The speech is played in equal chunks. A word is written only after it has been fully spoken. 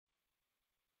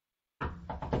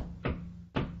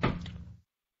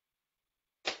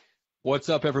What's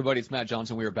up, everybody? It's Matt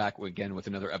Johnson. We are back again with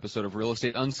another episode of Real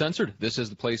Estate Uncensored. This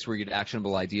is the place where you get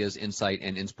actionable ideas, insight,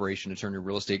 and inspiration to turn your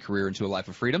real estate career into a life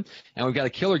of freedom. And we've got a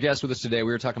killer guest with us today.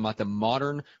 We were talking about the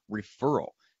modern referral.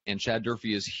 And Chad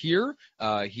Durfee is here.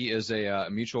 He is a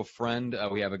mutual friend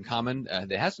we have in common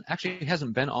that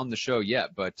hasn't been on the show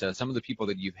yet, but some of the people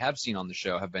that you have seen on the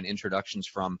show have been introductions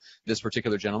from this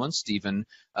particular gentleman, Stephen,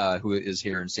 who is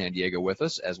here in San Diego with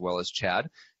us, as well as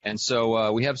Chad. And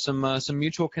so we have some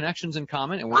mutual connections in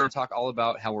common, and we're going to talk all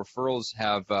about how referrals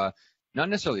have not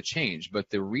necessarily changed, but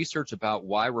the research about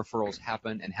why referrals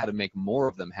happen and how to make more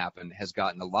of them happen has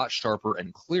gotten a lot sharper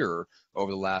and clearer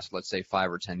over the last, let's say, 5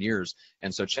 or 10 years.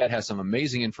 And so Chad has some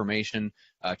amazing information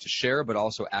to share, but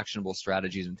also actionable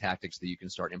strategies and tactics that you can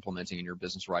start implementing in your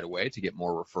business right away to get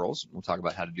more referrals. We'll talk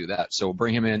about how to do that. So we'll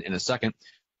bring him in a second.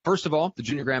 First of all, the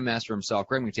junior grandmaster himself,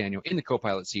 Greg McDaniel, in the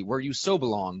co-pilot seat, where you so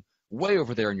belong, way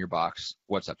over there in your box.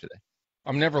 What's up today?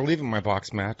 I'm never leaving my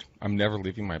box, Matt. I'm never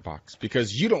leaving my box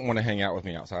because you don't want to hang out with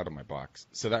me outside of my box.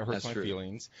 So that hurts my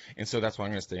feelings. And so that's why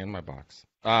I'm going to stay in my box.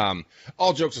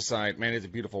 All jokes aside, man, it's a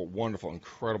beautiful, wonderful,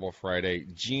 incredible Friday.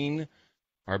 Gene,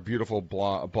 our beautiful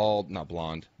bald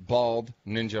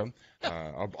ninja,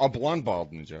 a blonde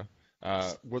bald ninja,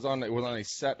 was on a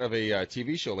set of a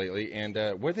TV show lately. And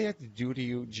what did they have to do to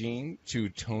you, Gene, to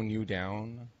tone you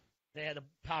down? They had to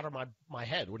powder my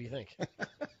head. What do you think?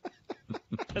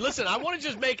 And listen, I want to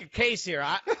just make a case here.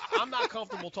 I'm not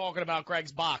comfortable talking about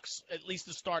Greg's box, at least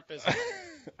to start this.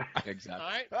 Exactly. All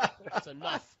right? It's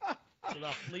enough. It's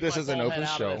enough. Leave this my is an bald open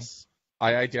head out show. of this.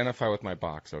 I identify with my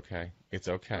box, okay? It's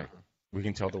okay. We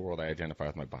can tell the world I identify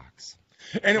with my box.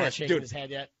 Anyway, Not shaking dude. his head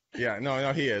yet? Yeah,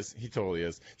 no, he is. He totally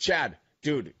is. Chad,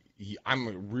 dude,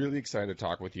 I'm really excited to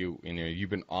talk with you. You know, you've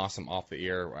been awesome off the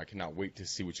air. I cannot wait to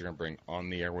see what you're going to bring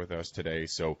on the air with us today.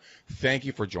 So thank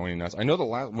you for joining us. I know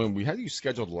when we had you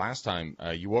scheduled last time,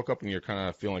 you woke up and you're kind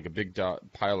of feeling like a big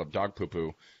pile of dog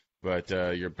poo-poo, but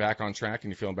you're back on track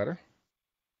and you're feeling better?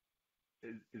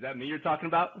 Is that me you're talking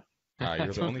about?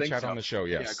 You're the only Chad so. on the show,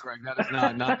 yes. Yeah, Craig, that is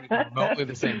not remotely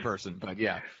the same person, but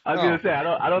yeah. I was gonna say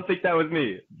I don't think that was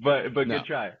me, but No. good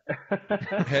try.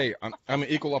 Hey, I'm an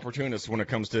equal opportunist when it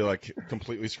comes to like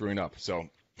completely screwing up. So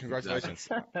congratulations.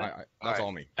 That's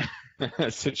all me.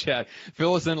 So Chad,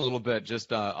 fill us in a little bit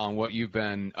just on what you've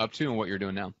been up to and what you're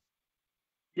doing now.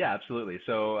 Yeah, absolutely.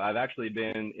 So I've actually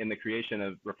been in the creation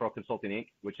of Referral Consulting Inc.,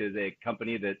 which is a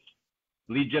company that's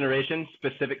lead generation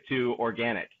specific to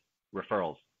organic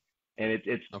referrals. And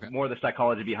it's Okay. more the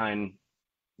psychology behind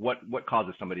what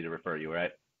causes somebody to refer you,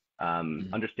 right?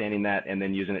 Understanding that and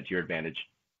then using it to your advantage.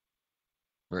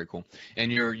 Very cool.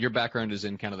 And your background is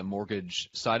in kind of the mortgage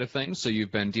side of things. So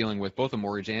you've been dealing with both a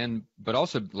mortgage but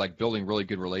also like building really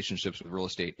good relationships with real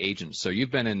estate agents. So you've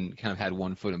been kind of had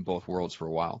one foot in both worlds for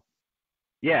a while.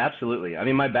 Yeah, absolutely. I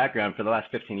mean, my background for the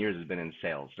last 15 years has been in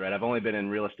sales, right? I've only been in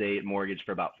real estate mortgage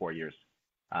for about 4 years.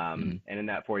 And in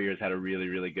that 4 years, had a really,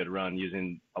 really good run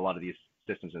using a lot of these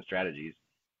systems and strategies.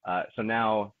 So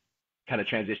now kind of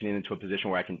transitioning into a position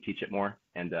where I can teach it more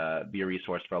and be a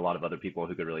resource for a lot of other people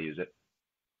who could really use it.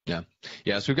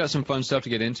 Yeah. So we've got some fun stuff to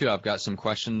get into. I've got some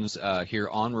questions here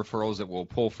on referrals that we'll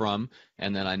pull from.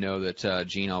 And then I know that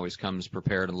Gene always comes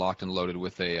prepared and locked and loaded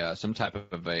with some type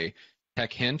of a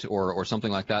tech hint or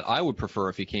something like that. I would prefer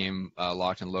if he came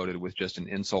locked and loaded with just an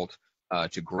insult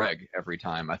to Greg every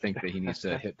time. I think that he needs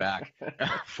to hit back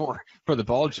for the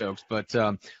ball jokes. But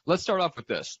let's start off with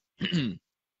this.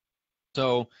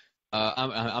 So,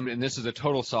 and this is a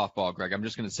total softball, Greg. I'm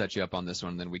just going to set you up on this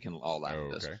one, and then we can all laugh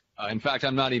at this. In fact,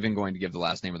 I'm not even going to give the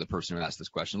last name of the person who asked this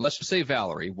question. Let's just say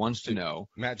Valerie wants to know.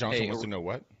 Matt Johnson wants to know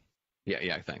what?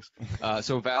 Yeah, thanks.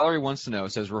 So Valerie wants to know,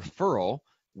 says, referral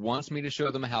wants me to show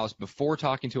them a house before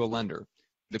talking to a lender.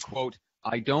 The quote,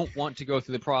 I don't want to go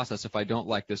through the process if I don't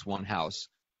like this one house.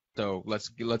 So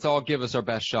let's all give us our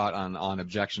best shot on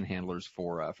objection handlers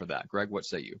for that. Greg, what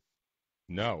say you?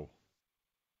 No.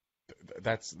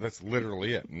 That's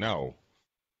literally it. No.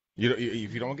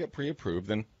 If you don't get pre-approved,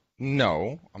 then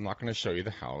no, I'm not going to show you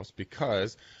the house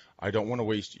because I don't want to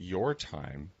waste your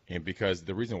time. And because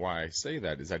the reason why I say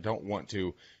that is I don't want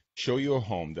to show you a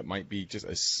home that might be just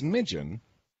a smidgen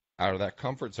out of that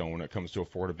comfort zone when it comes to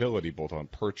affordability, both on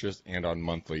purchase and on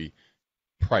monthly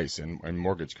price and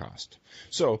mortgage cost.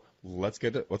 So let's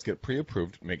get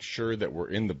pre-approved, make sure that we're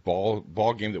in the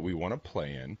ball game that we want to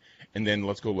play in, and then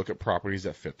let's go look at properties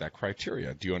that fit that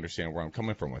criteria. Do you understand where I'm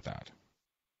coming from with that?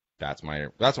 That's my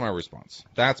response.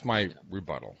 That's my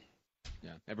rebuttal.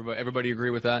 Yeah. Everybody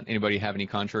agree with that? Anybody have any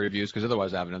contrary views? Because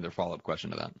otherwise I have another follow-up question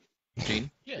to that.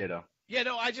 Gene? Yeah.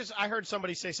 I heard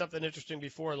somebody say something interesting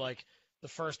before, like, the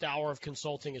first hour of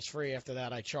consulting is free. After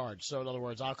that, I charge. So in other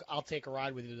words, I'll take a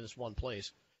ride with you to this one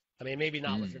place. I mean, maybe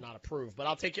not if you're not approved, but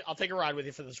I'll take a ride with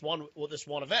you for this one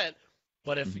event.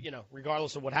 But if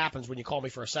regardless of what happens when you call me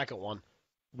for a second one,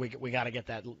 we got to get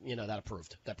that that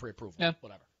approved, that pre-approved,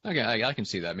 whatever. Okay, I can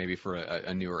see that maybe for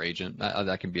a newer agent.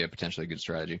 That can be a potentially good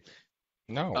strategy.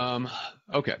 No.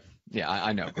 Okay. Yeah,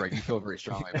 I know, Greg. You feel very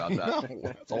strongly about that. No,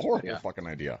 that's a horrible fucking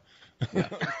idea. Yeah.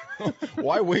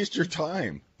 Why waste your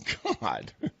time?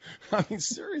 God. I mean,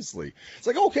 seriously. It's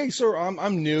like, okay, sir,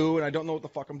 I'm new and I don't know what the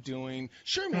fuck I'm doing.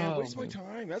 Sure, man, waste my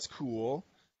time. That's cool.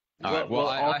 All right. Well,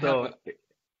 also,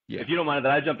 if you don't mind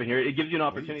that I jump in here, it gives you an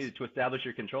opportunity Please. to establish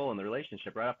your control in the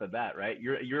relationship right off the bat, right?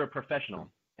 You're a professional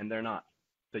and they're not.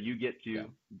 So you get to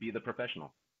be the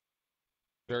professional.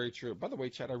 Very true. By the way,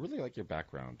 Chad, I really like your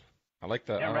background. I like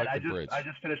the, Yeah, I right. like the bridge. I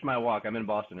just finished my walk. I'm in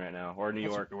Boston right now, or New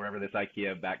York, or wherever this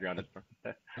IKEA background is from.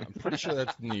 I'm pretty sure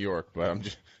that's New York, but I'm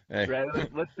just, hey. Right,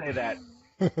 let's say that.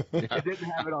 I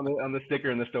didn't have it on the sticker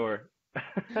in the store.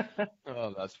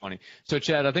 Oh, that's funny. So,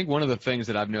 Chad, I think one of the things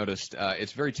that I've noticed,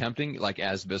 it's very tempting, like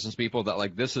as business people, that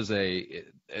like this is the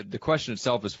question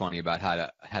itself is funny about how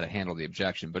to handle the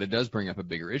objection, but it does bring up a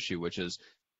bigger issue, which is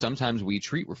sometimes we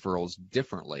treat referrals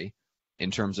differently in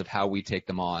terms of how we take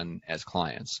them on as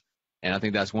clients. And I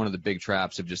think that's one of the big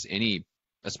traps of just any,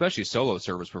 especially solo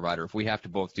service provider. If we have to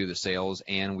both do the sales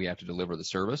and we have to deliver the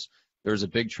service, there's a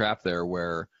big trap there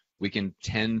where we can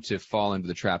tend to fall into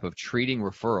the trap of treating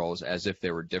referrals as if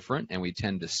they were different, and we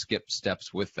tend to skip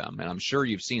steps with them. And I'm sure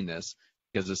you've seen this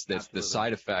because it's the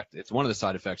side effect. It's one of the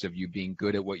side effects of you being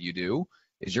good at what you do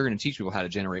is you're going to teach people how to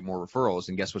generate more referrals.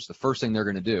 And guess what's the first thing they're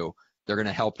going to do? They're going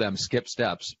to help them skip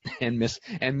steps and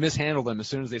mishandle them as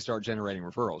soon as they start generating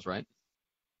referrals, right?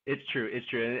 It's true.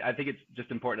 And I think it's just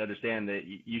important to understand that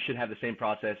you should have the same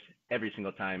process every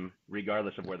single time,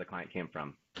 regardless of where the client came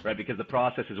from, right? Because the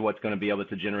process is what's going to be able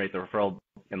to generate the referral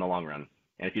in the long run.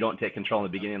 And if you don't take control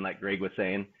in the beginning, like Greg was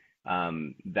saying,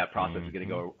 that process is going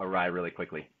to go awry really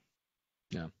quickly.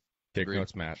 Yeah. Take Agreed.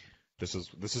 notes, Matt. This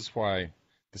is why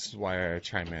I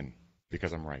chime in,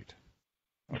 because I'm right.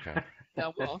 Okay.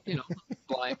 Yeah, well,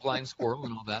 blind squirrel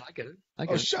and all that. I get it.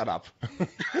 Oh, shut up.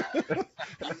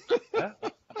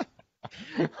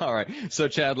 All right. So,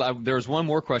 Chad, there's one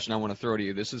more question I want to throw to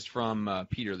you. This is from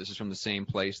Peter. This is from the same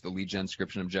place, the Lead Gen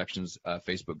Description Objections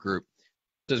Facebook group.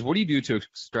 It says, what do you do to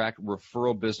extract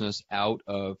referral business out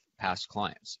of past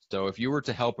clients? So if you were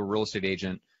to help a real estate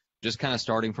agent just kind of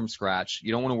starting from scratch,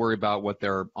 you don't want to worry about what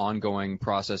their ongoing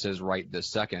process is right this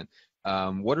second.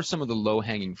 What are some of the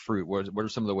low-hanging fruit? What are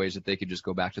some of the ways that they could just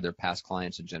go back to their past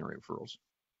clients and generate referrals?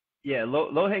 Yeah,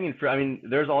 low-hanging fruit. I mean,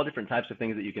 there's all different types of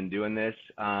things that you can do in this.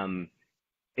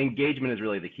 Engagement is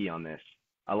really the key on this.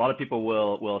 A lot of people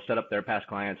will set up their past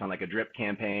clients on like a drip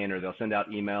campaign, or they'll send out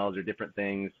emails or different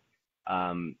things.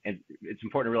 And it's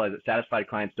important to realize that satisfied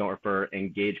clients don't refer,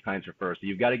 engaged clients refer. So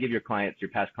you've got to give your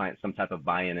past clients, some type of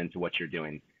buy-in into what you're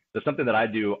doing. So something that I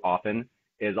do often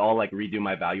is I'll like redo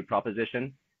my value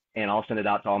proposition, and I'll send it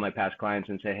out to all my past clients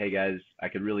and say, hey guys, I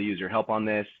could really use your help on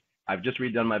this. I've just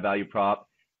redone my value prop.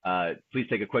 Please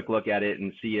take a quick look at it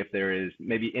and see if there is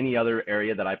maybe any other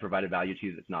area that I provided value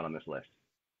to that's not on this list,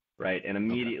 right? And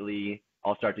immediately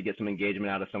I'll start to get some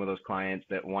engagement out of some of those clients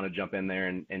that want to jump in there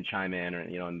and chime in, or,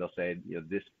 and they'll say,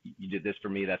 this, you did this for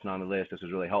me, that's not on the list, this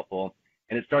was really helpful.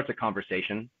 And it starts a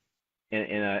conversation in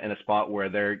a spot where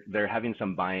they're having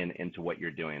some buy-in into what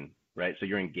you're doing, right? So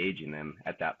you're engaging them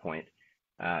at that point.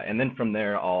 And then from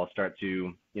there, I'll start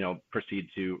to, proceed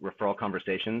to referral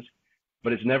conversations.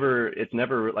 But it's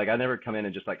never like, I never come in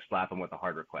and just like slap them with a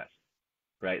hard request,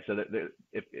 right? So that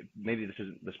if maybe this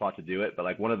isn't the spot to do it, but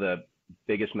like one of the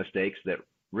biggest mistakes that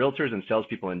realtors and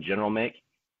salespeople in general make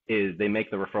is they make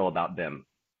the referral about them,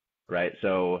 right?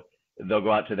 So they'll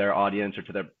go out to their audience or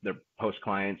to their post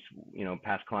clients,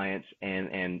 past clients,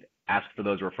 and ask for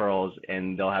those referrals,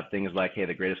 and they'll have things like, hey,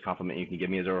 the greatest compliment you can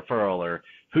give me is a referral, or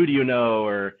who do you know,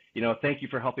 or thank you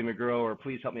for helping me grow, or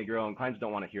please help me grow. And clients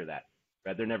don't want to hear that.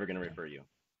 Right? They're never going to refer you.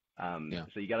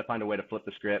 So you got to find a way to flip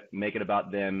the script, make it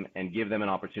about them, and give them an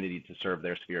opportunity to serve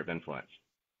their sphere of influence.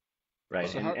 Right.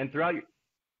 So and throughout your.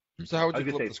 So how would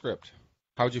you flip the script?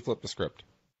 How would you flip the script?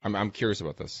 I'm curious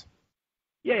about this.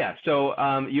 Yeah. So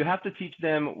you have to teach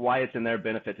them why it's in their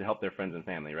benefit to help their friends and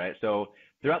family, right? So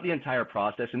throughout the entire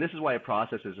process, and this is why a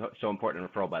process is so important in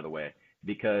referral, by the way,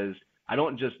 because I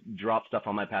don't just drop stuff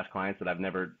on my past clients that I've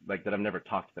never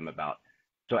talked to them about.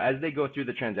 So as they go through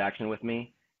the transaction with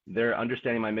me, they're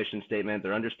understanding my mission statement,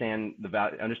 they're understanding the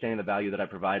value that I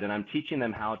provide, and I'm teaching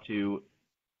them how to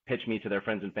pitch me to their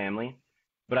friends and family.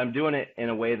 but I'm doing it in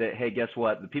a way that, hey, guess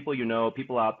what? The people you know,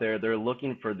 people out there, they're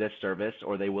looking for this service,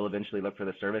 or they will eventually look for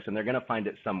the service, and they're going to find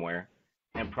it somewhere,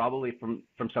 and probably from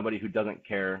somebody who doesn't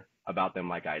care about them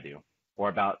like I do, or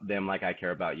about them like I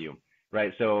care about you,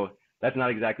 right? So that's not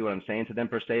exactly what I'm saying to them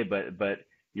per se, but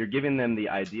you're giving them the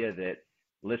idea that,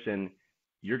 listen,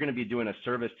 you're going to be doing a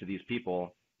service to these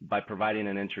people by providing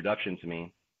an introduction to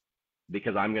me,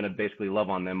 because I'm going to basically love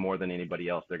on them more than anybody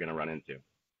else they're going to run into.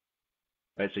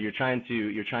 Right, so you're trying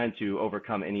to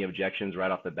overcome any objections right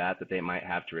off the bat that they might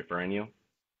have to referring you,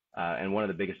 and one of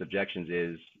the biggest objections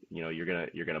is, you're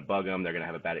gonna bug them, they're gonna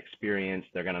have a bad experience,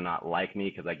 they're gonna not like me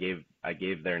because I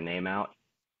gave their name out,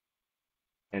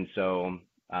 and so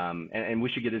and we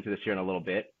should get into this here in a little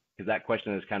bit, because that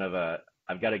question is kind of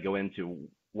I've got to go into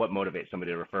what motivates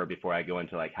somebody to refer before I go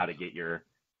into like how to get your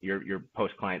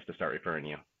post clients to start referring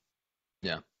you.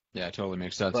 Yeah, it totally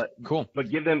makes sense. Cool. But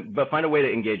find a way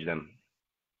to engage them.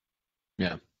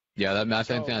 Yeah. I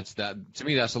think that's to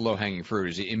me, that's the low hanging fruit,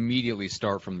 is you immediately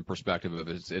start from the perspective of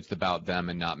it's about them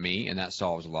and not me, and that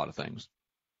solves a lot of things.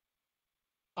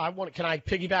 Can I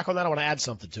piggyback on that? I want to add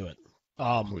something to it.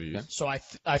 Please. So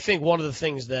I think one of the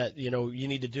things that, you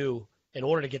need to do in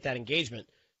order to get that engagement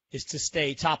is to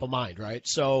stay top of mind, right?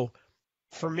 So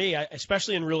for me,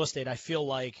 especially in real estate, I feel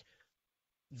like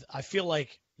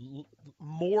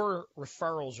more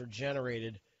referrals are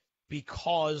generated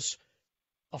because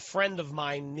a friend of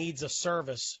mine needs a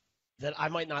service that I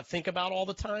might not think about all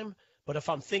the time, but if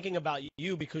I'm thinking about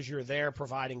you because you're there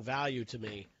providing value to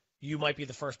me, you might be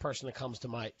the first person that comes to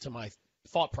my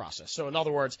thought process. So in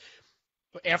other words,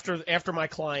 after my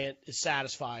client is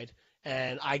satisfied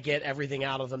and I get everything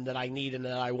out of them that I need and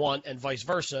that I want, and vice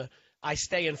versa, I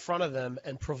stay in front of them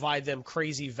and provide them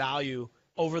crazy value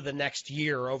over the next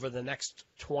year, over the next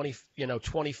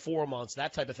 24 months,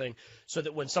 that type of thing, so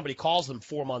that when somebody calls them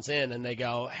 4 months in and they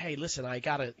go, hey, listen, we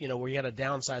got to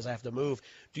downsize, I have to move.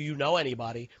 Do you know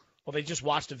anybody? Well, they just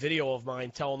watched a video of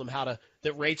mine telling them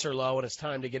that rates are low and it's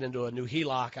time to get into a new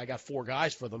HELOC. I got 4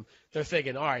 guys for them. They're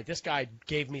thinking, all right, this guy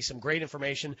gave me some great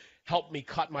information, helped me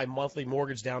cut my monthly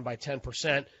mortgage down by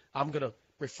 10%. I'm going to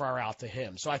refer out to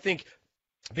him. So I think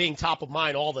being top of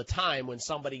mind all the time when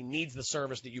somebody needs the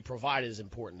service that you provide is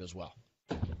important as well.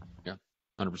 Yeah,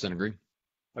 100% agree.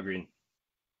 Agreed.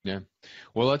 Yeah.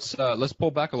 Well, let's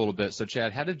pull back a little bit. So,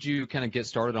 Chad, how did you kind of get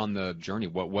started on the journey?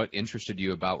 What interested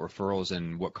you about referrals,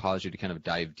 and what caused you to kind of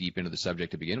dive deep into the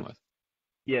subject to begin with?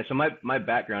 Yeah, so my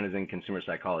background is in consumer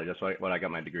psychology. That's what I got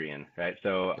my degree in, right?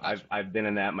 So Gotcha. I've been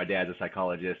in that. My dad's a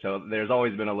psychologist, so there's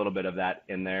always been a little bit of that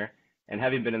in there. And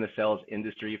having been in the sales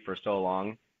industry for so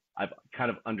long, I've kind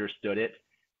of understood it.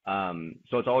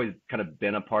 So it's always kind of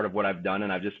been a part of what I've done,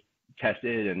 and I've just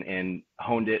tested and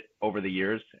honed it over the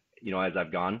years, as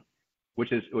I've gone, which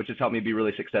has helped me be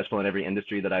really successful in every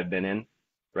industry that I've been in,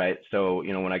 right? So,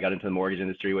 when I got into the mortgage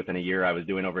industry, within a year, I was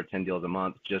doing over 10 deals a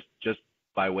month, just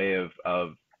by way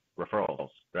of referrals,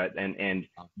 right? And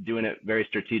doing it very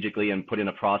strategically and putting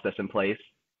a process in place.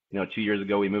 2 years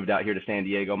ago, we moved out here to San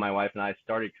Diego. My wife and I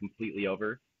started completely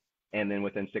over. And then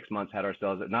within 6 months, had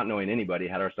ourselves, not knowing anybody,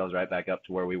 had ourselves right back up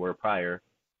to where we were prior.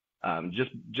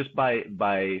 Just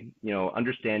by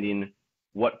understanding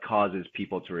what causes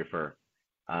people to refer.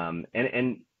 And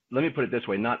let me put it this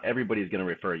way: not everybody's going to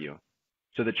refer you.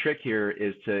 So the trick here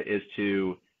is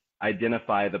to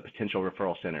identify the potential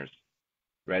referral centers,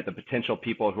 right? The potential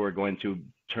people who are going to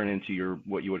turn into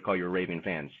what you would call your raving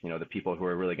fans. The people who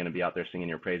are really going to be out there singing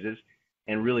your praises,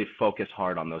 and really focus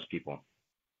hard on those people,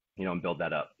 and build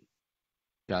that up.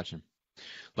 Gotcha.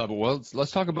 Love it. Well,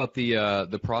 let's talk about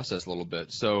the process a little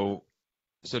bit. So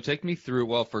take me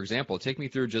through, for example,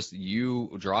 just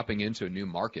you dropping into a new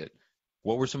market.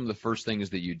 What were some of the first things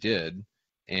that you did?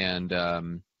 And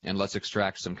let's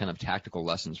extract some kind of tactical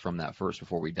lessons from that first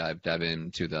before we dive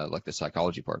into the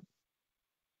psychology part.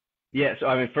 Yeah.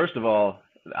 So, first of all,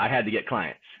 I had to get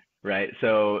clients, right?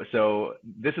 So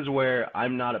this is where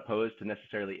I'm not opposed to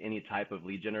necessarily any type of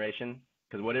lead generation,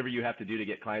 because whatever you have to do to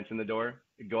get clients in the door,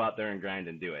 go out there and grind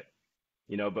and do it.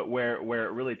 But where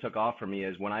it really took off for me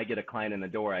is when I get a client in the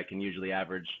door, I can usually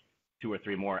average 2 or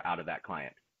 3 more out of that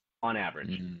client on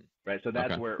average, right? So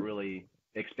that's where it really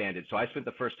expanded. So I spent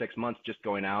the first 6 months just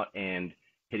going out and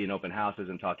hitting open houses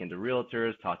and talking to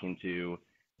realtors, talking to,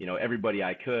 everybody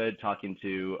I could, talking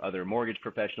to other mortgage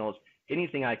professionals,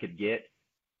 anything I could get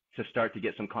to start to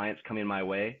get some clients coming my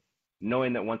way,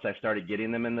 knowing that once I started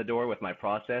getting them in the door with my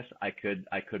process, I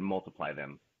could multiply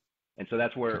them. And so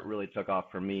that's where it really took off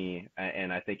for me.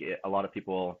 And I think a lot of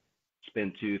people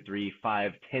spend 2, 3,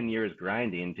 5, 10 years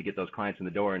grinding to get those clients in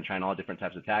the door and trying all different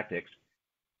types of tactics.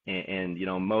 And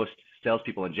most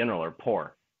salespeople in general are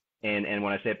poor. And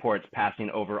when I say poor, it's passing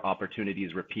over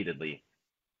opportunities repeatedly.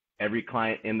 Every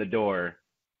client in the door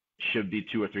should be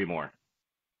 2 or 3 more.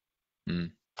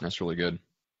 That's really good.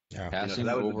 Yeah. Passing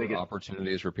that was the over biggest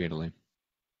opportunities repeatedly.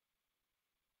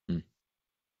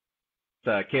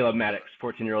 Caleb Maddox,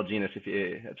 14-year-old genius.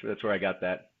 That's where I got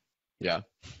that. Yeah.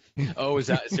 Oh, is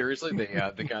that seriously the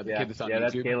guy, the kid that's on YouTube?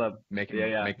 That's Caleb.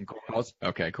 Making cold calls.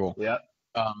 Okay, cool. Yeah.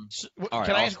 All right,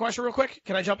 Can I ask a question real quick?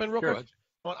 Can I jump in real Sure. quick?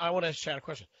 I want to ask Chad a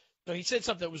question. So he said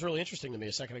something that was really interesting to me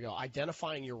a second ago,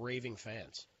 identifying your raving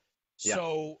fans. Yeah.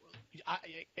 So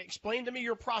explain to me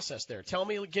your process there. Tell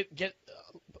me,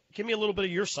 give me a little bit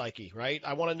of your psyche, right?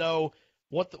 I want to know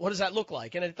what does that look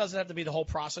like? And it doesn't have to be the whole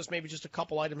process, maybe just a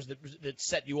couple items that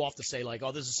set you off to say, like,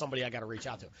 oh, this is somebody I got to reach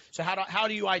out to. So how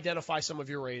do you identify some of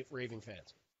your raving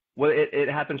fans? Well, it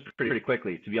happens pretty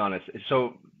quickly, to be honest.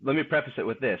 So let me preface it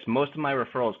with this. Most of my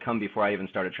referrals come before I even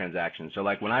start a transaction. So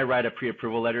like when I write a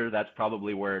pre-approval letter, that's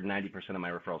probably where 90% of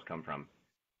my referrals come from.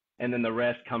 And then the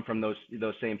rest come from those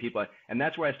same people. And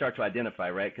that's where I start to identify,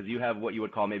 right? Because you have what you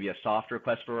would call maybe a soft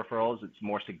request for referrals. It's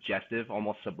more suggestive,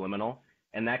 almost subliminal.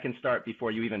 And that can start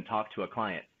before you even talk to a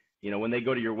client. You know, when they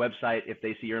go to your website, if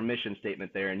they see your mission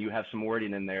statement there and you have some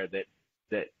wording in there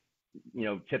that you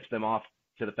know, tips them off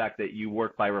to the fact that you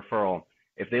work by referral.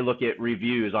 If they look at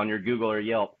reviews on your Google or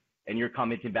Yelp and you're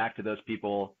commenting back to those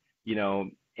people, you know,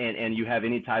 and you have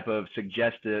any type of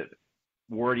suggestive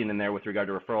wording in there with regard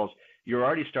to referrals, you're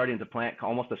already starting to plant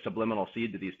almost a subliminal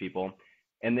seed to these people.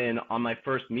 And then on my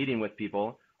first meeting with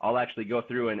people, I'll actually go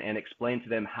through and explain to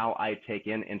them how I take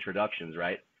in introductions,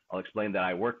 right? I'll explain that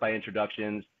I work by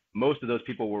introductions. Most of those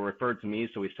people were referred to me,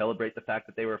 so we celebrate the fact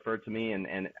that they were referred to me, and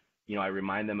you know, I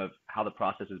remind them of how the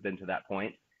process has been to that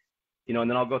point. You know, and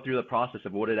then I'll go through the process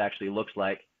of what it actually looks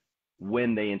like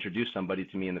when they introduce somebody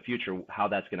to me in the future, how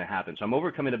that's going to happen. So I'm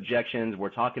overcoming objections. We're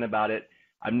talking about it.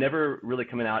 I'm never really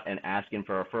coming out and asking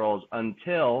for referrals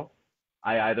until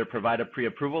I either provide a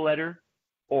pre-approval letter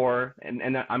or,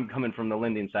 and I'm coming from the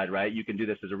lending side, right? You can do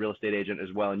this as a real estate agent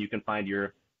as well. And you can find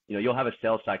your, you know, you'll have a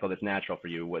sales cycle that's natural for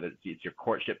you, whether it's your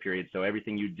courtship period. So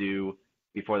everything you do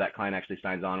before that client actually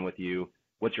signs on with you,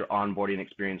 what's your onboarding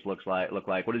experience look like?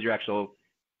 What does your actual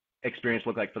experience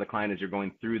look like for the client as you're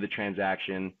going through the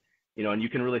transaction? You know, and you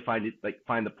can really find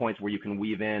the points where you can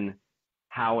weave in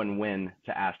how and when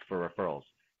to ask for referrals,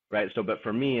 right? So, but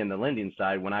for me in the lending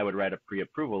side, when I would write a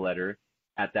pre-approval letter,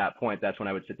 at that point, that's when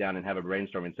I would sit down and have a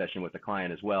brainstorming session with the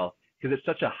client as well, because it's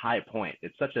such a high point.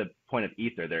 It's such a point of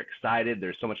ether. They're excited.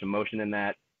 There's so much emotion in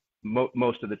that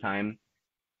most of the time.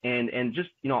 And just,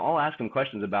 you know, I'll ask them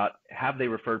questions about, have they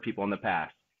referred people in the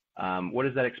past? What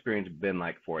has that experience been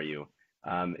like for you?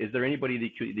 Is there anybody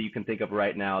that you can think of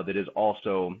right now that is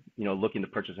also, you know, looking to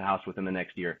purchase a house within the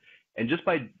next year? And just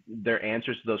by their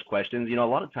answers to those questions, you know,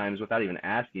 a lot of times without even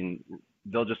asking,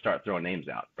 they'll just start throwing names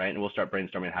out, right? And we'll start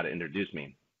brainstorming how to introduce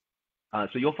me.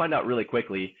 So you'll find out really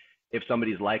quickly if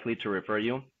somebody's likely to refer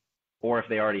you or if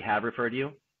they already have referred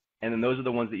you. And then those are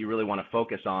the ones that you really want to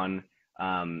focus on.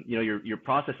 You know, your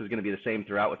process is going to be the same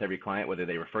throughout with every client, whether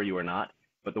they refer you or not.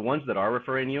 But the ones that are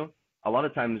referring you, a lot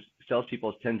of times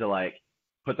salespeople tend to like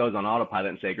put those on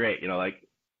autopilot and say, great, you know, like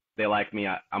they like me.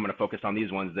 I'm going to focus on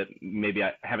these ones that maybe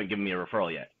I haven't given me a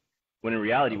referral yet. When in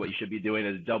reality, what you should be doing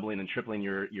is doubling and tripling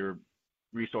your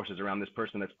resources around this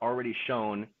person that's already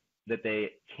shown that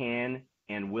they can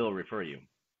and will refer you.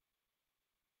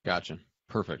 Gotcha.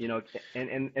 Perfect. You know,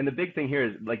 and the big thing here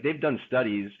is like they've done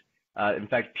studies. In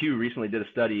fact, Pew recently did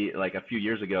a study like a few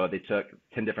years ago. They took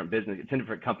 10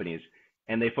 different companies,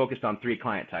 and they focused on 3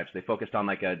 client types. They focused on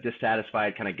like a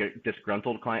dissatisfied, kind of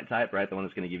disgruntled client type, right? The one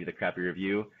that's going to give you the crappy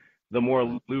review. The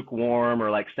more lukewarm or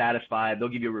like satisfied, they'll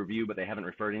give you a review, but they haven't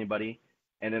referred anybody.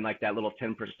 And then like that little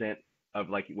 10% of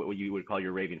like what you would call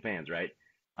your raving fans, right?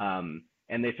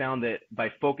 And they found that by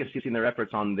focusing their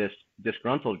efforts on this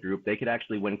disgruntled group, they could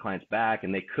actually win clients back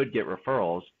and they could get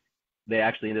referrals. They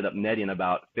actually ended up netting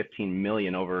about 15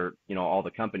 million over, you know, all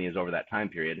the companies over that time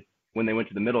period. When they went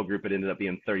to the middle group, it ended up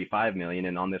being 35 million.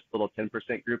 And on this little 10%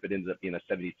 group, it ended up being a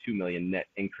 72 million net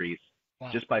increase.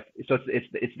 Wow. So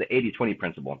it's the 80-20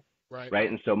 principle, right?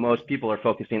 And so most people are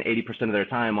focusing 80% of their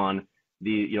time on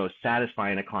the, you know,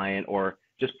 satisfying a client or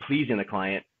just pleasing a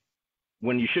client,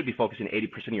 when you should be focusing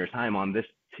 80% of your time on this,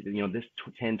 you know, this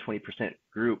 10-20%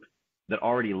 group that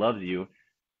already loves you.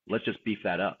 Let's just beef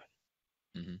that up.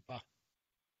 Mm-hmm. Wow.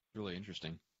 Really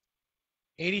interesting.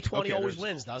 80-20 always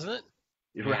wins, doesn't it?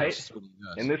 Right.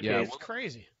 In this case, it's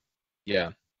crazy.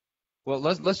 Yeah. Well,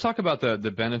 let's talk about the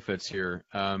benefits here,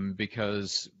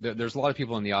 because there's a lot of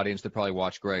people in the audience that probably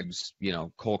watch Greg's, you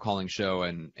know, cold calling show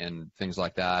and things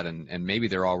like that, and maybe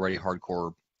they're already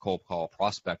hardcore cold call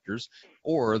prospectors,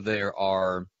 or there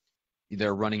are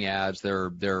they're running ads,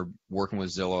 they're working with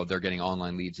Zillow, they're getting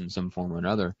online leads in some form or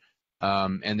another,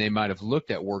 and they might have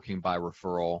looked at working by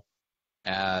referral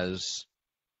as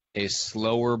a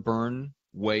slower burn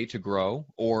way to grow,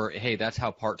 or hey, that's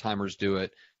how part-timers do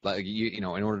it. Like in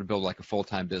order to build like a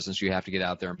full-time business, you have to get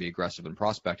out there and be aggressive in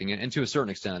prospecting. And to a certain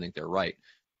extent, I think they're right.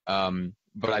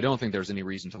 But I don't think there's any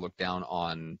reason to look down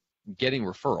on getting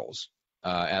referrals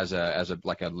as a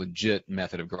like a legit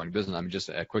method of growing business. I mean, just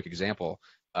a quick example.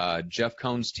 Jeff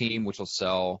Cohn's team, which will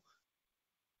sell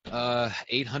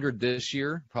 800 this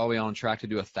year, probably on track to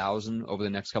do 1,000 over the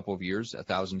next couple of years.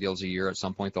 1,000 deals a year at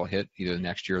some point they'll hit, either the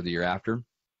next year or the year after.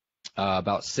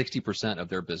 About 60% of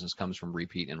their business comes from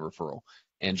repeat and referral.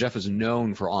 And Jeff is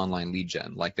known for online lead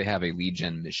gen. Like they have a lead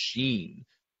gen machine,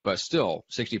 but still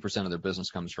 60% of their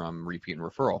business comes from repeat and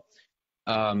referral.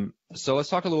 So let's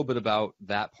talk a little bit about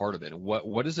that part of it.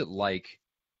 What is it like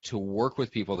to work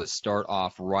with people that start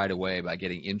off right away by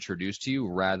getting introduced to you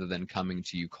rather than coming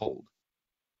to you cold?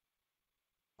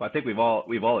 Well, I think we've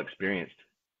all experienced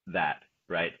that,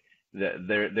 right?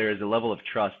 There is a level of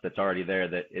trust that's already there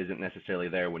that isn't necessarily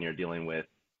there when you're dealing with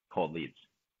cold leads,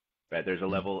 right? There's a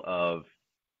level of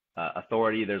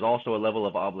authority. There's also a level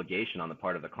of obligation on the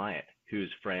part of the client, whose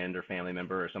friend or family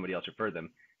member or somebody else referred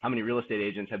them. How many real estate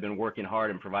agents have been working hard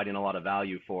and providing a lot of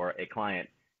value for a client,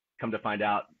 come to find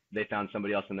out they found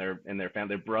somebody else in their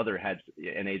family, their brother had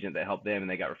an agent that helped them and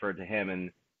they got referred to him,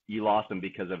 and you lost them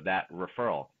because of that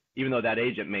referral, even though that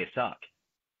agent may suck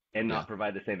and not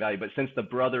provide the same value. But since the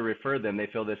brother referred them, they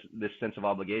feel this sense of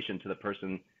obligation to the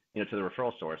person, to the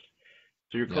referral source.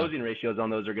 So your closing ratios on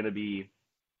those are going to be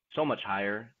so much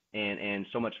higher and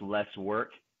so much less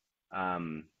work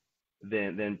than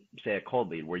say a cold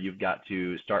lead, where you've got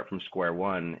to start from square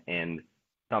one and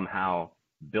somehow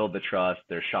build the trust.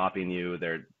 They're shopping you.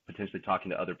 They're potentially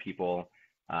talking to other people.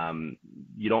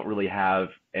 You don't really have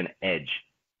an edge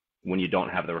when you don't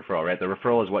have the referral, right? The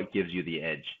referral is what gives you the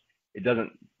edge. It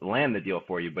doesn't land the deal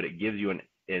for you, but it gives you an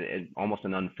almost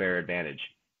an unfair advantage.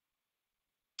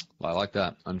 Well, I like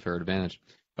that, unfair advantage.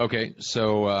 Okay,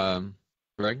 so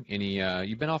Greg,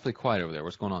 you've been awfully quiet over there.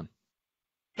 What's going on?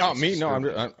 No, me, no.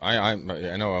 I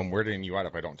know I'm weirding you out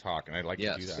if I don't talk, and I like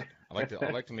to do that.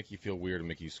 I like to make you feel weird and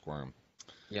make you squirm.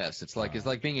 Yes, it's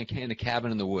like being in a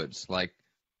cabin in the woods. Like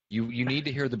you need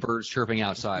to hear the birds chirping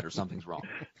outside, or something's wrong.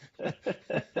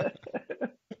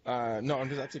 No, I'm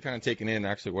just actually kind of taking in.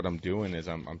 Actually, what I'm doing is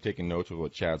I'm taking notes of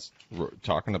what Chad's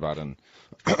talking about, and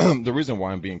the reason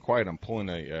why I'm being quiet, I'm pulling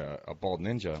a bald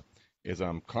ninja, is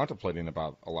I'm contemplating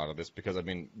about a lot of this, because I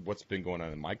mean, what's been going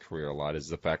on in my career a lot is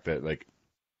the fact that, like,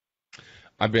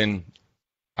 I've been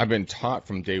taught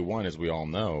from day one, as we all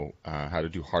know, how to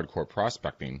do hardcore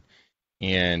prospecting.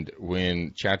 And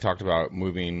when Chad talked about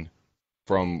moving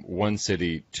from one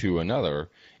city to another,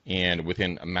 and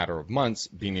within a matter of months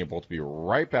being able to be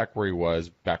right back where he was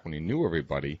back when he knew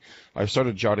everybody, I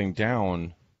started jotting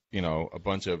down, a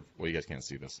bunch of, well, you guys can't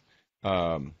see this,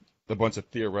 a bunch of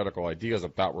theoretical ideas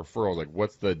about referrals, like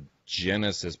what's the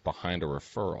genesis behind a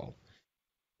referral.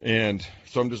 And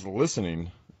so I'm just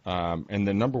listening, and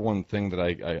the number one thing that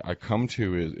I come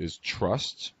to is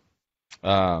trust.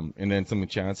 And then something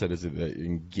Chad said is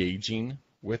engaging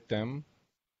with them.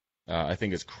 I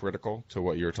think is critical to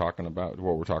what you're talking about,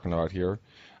 what we're talking about here.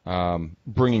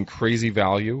 Bringing crazy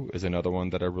value is another one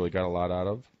that I really got a lot out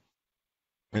of.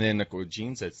 And then like what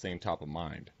Gene said, staying top of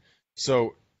mind.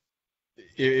 So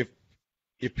if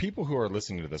people who are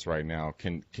listening to this right now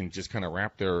can just kind of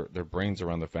wrap their brains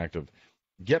around the fact of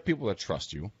get people that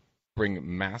trust you,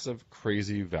 bring massive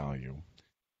crazy value,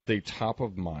 stay top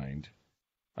of mind,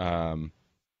 and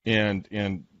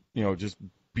just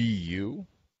be you.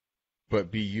 But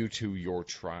be you to your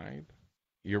tribe,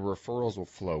 your referrals will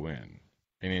flow in.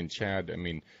 And in Chad, I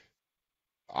mean,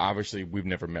 obviously we've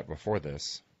never met before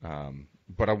this,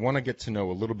 but I want to get to know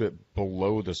a little bit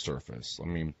below the surface. I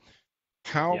mean,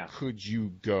 how could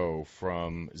you go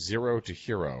from zero to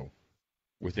hero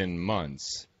within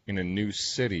months in a new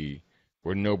city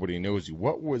where nobody knows you?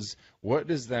 What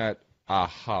is that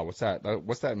aha? What's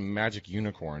that magic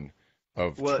unicorn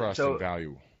of trust and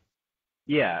value?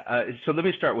 Yeah, so let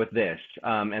me start with this,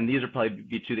 and these are probably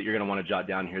the two that you're going to want to jot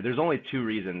down here. There's only two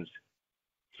reasons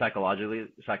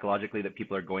psychologically that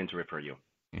people are going to refer you,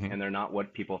 and they're not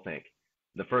what people think.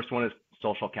 The first one is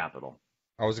social capital.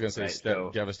 I was going to say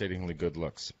devastatingly good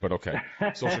looks, but okay.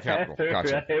 Social capital,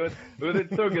 gotcha. Right.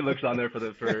 Throw good looks on there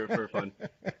for fun.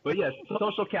 But yes,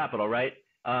 social capital, right?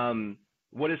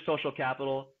 What is social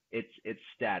capital? It's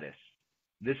status.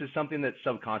 This is something that's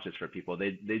subconscious for people.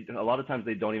 They a lot of times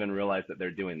they don't even realize that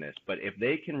they're doing this. But if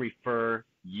they can refer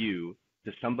you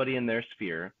to somebody in their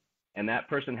sphere and that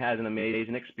person has an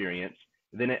amazing experience,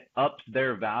 then it ups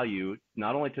their value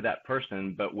not only to that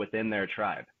person, but within their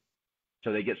tribe.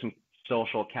 So they get some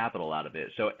social capital out of it.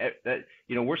 So,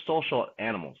 we're social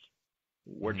animals.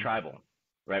 We're tribal,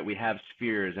 right? We have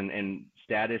spheres, and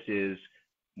status is,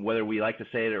 whether we like to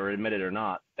say it or admit it or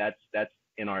not, that's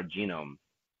in our genome,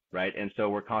 right? And so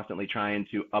we're constantly trying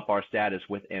to up our status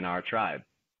within our tribe.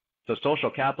 So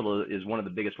social capital is one of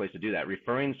the biggest ways to do that.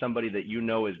 Referring somebody that you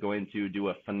know is going to do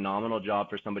a phenomenal job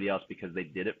for somebody else because they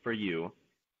did it for you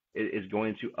is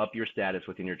going to up your status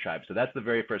within your tribe. So that's the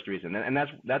very first reason. And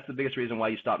that's the biggest reason why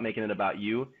you stop making it about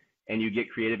you and you get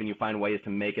creative and you find ways to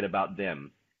make it about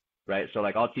them, right? So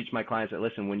like I'll teach my clients that,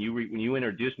 listen, when you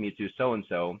introduce me to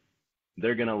so-and-so,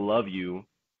 they're going to love you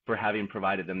for having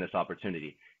provided them this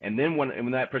opportunity. And then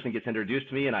when that person gets introduced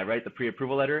to me and I write the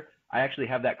pre-approval letter, I actually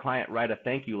have that client write a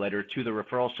thank you letter to the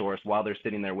referral source while they're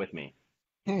sitting there with me.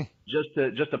 Just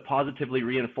to positively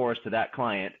reinforce to that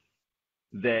client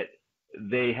that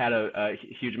they had a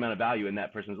huge amount of value in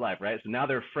that person's life, right? So now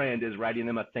their friend is writing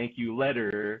them a thank you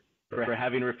letter for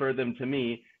having referred them to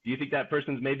me. Do you think that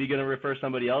person's maybe going to refer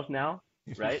somebody else now,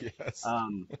 right? Yes.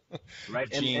 Right.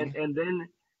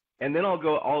 And then I'll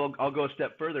go a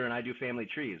step further and I do family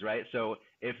trees, right? So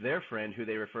if their friend who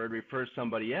they referred refers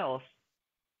somebody else,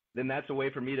 then that's a way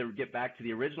for me to get back to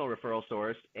the original referral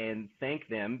source and thank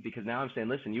them, because now I'm saying,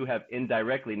 listen, you have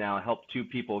indirectly now helped two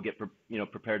people get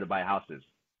prepared to buy houses.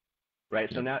 Right.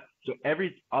 So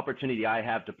every opportunity I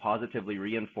have to positively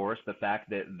reinforce the fact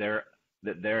that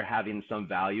they're having some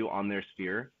value on their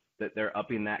sphere, that they're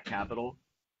upping that capital,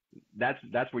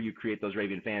 that's where you create those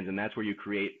raving fans, and that's where you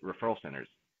create referral centers.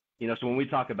 So when we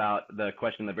talk about the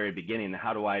question in the very beginning,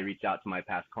 how do I reach out to my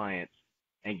past clients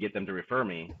and get them to refer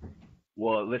me?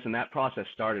 Well, listen, that process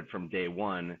started from day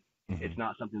one. It's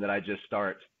not something that I just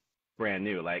start brand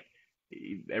new. Like,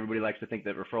 everybody likes to think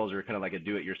that referrals are kind of like a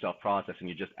do-it-yourself process and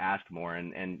you just ask more.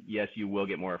 And yes, you will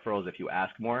get more referrals if you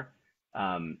ask more,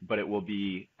 but it will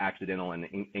be accidental and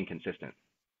inconsistent,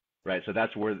 right? So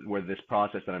that's where this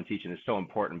process that I'm teaching is so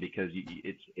important, because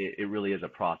it really is a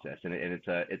process, and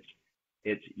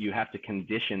it's you have to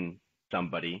condition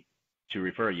somebody to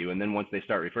refer you, and then once they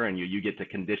start referring you, you get to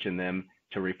condition them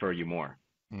to refer you more.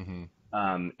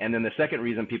 And then the second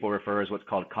reason people refer is what's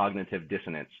called cognitive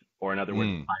dissonance, or in other words,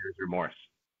 buyer's remorse.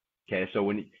 Okay, so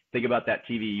when you think about that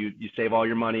TV, you save all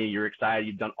your money, you're excited,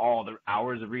 you've done all the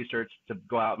hours of research to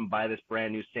go out and buy this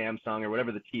brand new Samsung or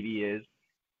whatever the TV is.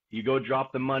 You go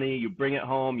drop the money, you bring it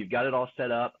home, you've got it all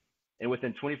set up, and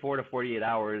within 24 to 48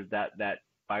 hours, that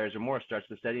buyer's remorse starts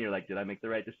to set in. You're like, did I make the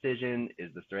right decision?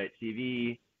 Is this the right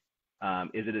TV?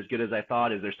 Is it as good as I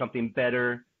thought? Is there something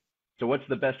better? So what's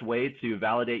the best way to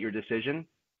validate your decision?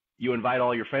 You invite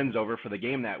all your friends over for the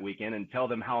game that weekend and tell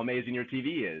them how amazing your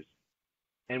TV is.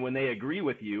 And when they agree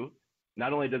with you,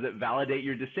 not only does it validate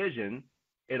your decision,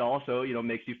 it also,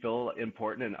 makes you feel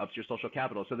important and ups your social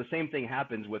capital. So the same thing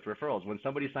happens with referrals. When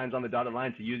somebody signs on the dotted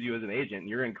line to use you as an agent and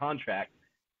you're in contract,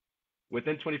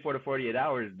 within 24 to 48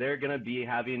 hours, they're going to be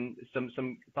having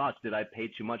some thoughts. Am I paying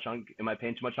too much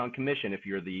on commission if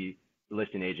you're the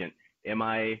listing agent? Am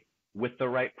I with the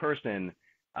right person?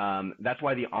 That's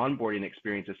why the onboarding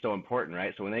experience is so important,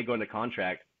 right? So when they go into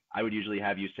contract, I would usually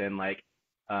have you send like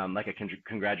a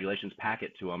congratulations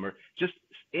packet to them, or just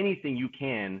anything you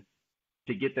can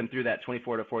to get them through that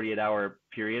 24 to 48 hour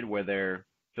period where they're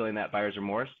feeling that buyer's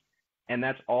remorse. And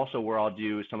that's also where I'll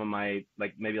do some of my,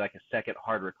 maybe a second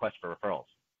hard request for referrals,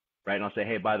 right? And I'll say,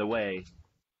 hey, by the way,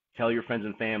 tell your friends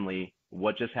and family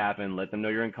what just happened. Let them know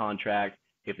you're in contract.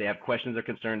 If they have questions or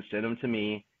concerns, send them to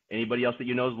me. Anybody else that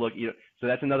you know is so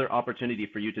that's another opportunity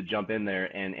for you to jump in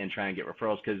there and try and get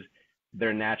referrals, because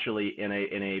they're naturally in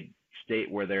a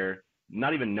state where they're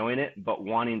not even knowing it, but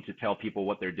wanting to tell people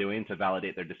what they're doing to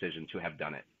validate their decision to have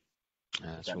done it.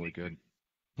 That's really good.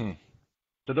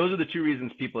 So those are the two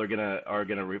reasons people are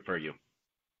gonna refer you.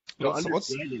 So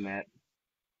understanding that.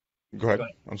 Go ahead.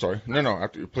 I'm sorry. No.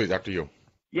 After you.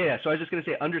 Yeah. So I was just gonna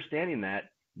say, understanding that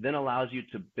then allows you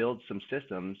to build some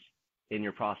systems in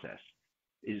your process,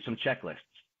 some checklists.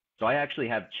 So I actually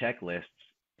have checklists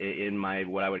in my,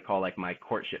 what I would call my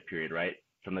courtship period, right?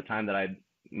 From the time that I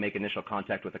make initial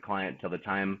contact with a client till the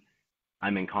time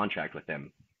I'm in contract with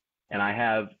them. And I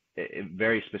have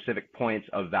very specific points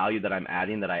of value that I'm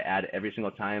adding, that I add every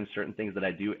single time, certain things that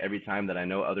I do every time that I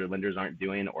know other lenders aren't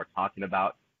doing or talking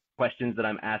about, questions that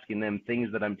I'm asking them, things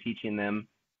that I'm teaching them.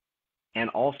 And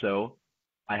also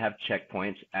I have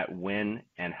checkpoints at when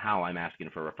and how I'm asking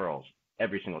for referrals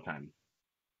every single time.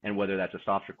 And whether that's a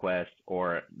soft request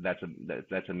or that's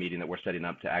a meeting that we're setting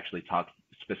up to actually talk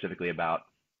specifically about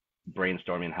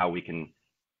brainstorming how we can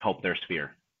help their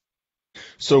sphere.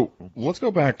 So let's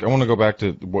go back. I want to go back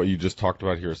to what you just talked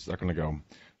about here a second ago.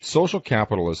 Social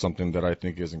capital is something that I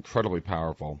think is incredibly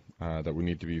powerful, that we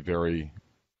need to be very,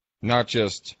 not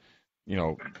just, you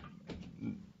know,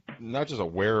 not just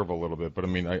aware of a little bit, but I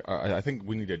mean, I think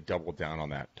we need to double down on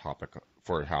that topic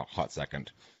for a hot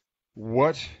second.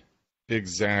 What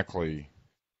exactly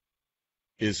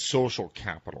is social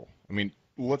capital? I mean,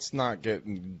 let's not get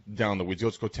down the weeds.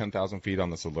 Let's go 10,000 feet on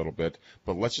this a little bit,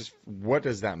 but what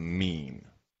does that mean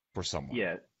for someone?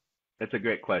 Yeah, that's a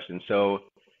great question. So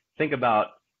think about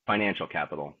financial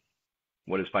capital.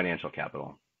 What is financial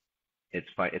capital? It's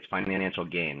financial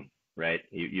gain, right?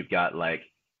 You've got like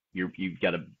you've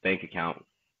got a bank account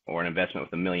or an investment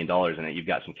with $1 million in it. You've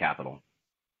got some capital,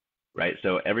 right?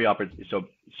 So so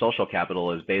social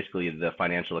capital is basically the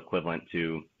financial equivalent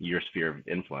to your sphere of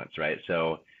influence, right?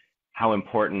 So how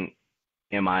important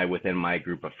am I within my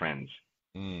group of friends?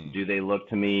 Do they look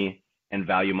to me and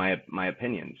value my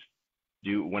opinions?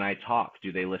 When I talk,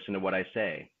 do they listen to what I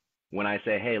say? When I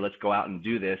say, hey, let's go out and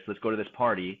do this, let's go to this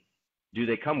party, do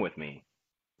they come with me,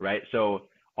 right? So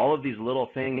all of these little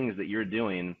things that you're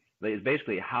doing is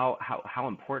basically how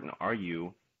important are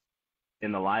you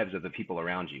in the lives of the people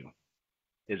around you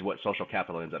is what social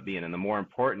capital ends up being. And the more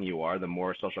important you are, the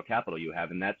more social capital you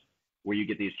have. And that's where you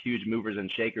get these huge movers and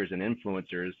shakers and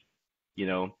influencers. You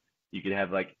know, you could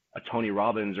have like a Tony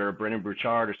Robbins or a Brennan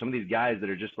Burchard or some of these guys that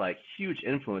are just like huge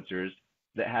influencers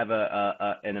that have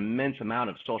an immense amount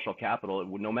of social capital.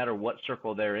 No matter what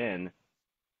circle they're in,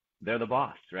 they're the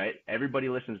boss, right? Everybody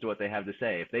listens to what they have to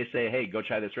say. If they say, hey, go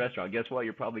try this restaurant, guess what?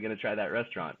 You're probably going to try that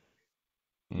restaurant.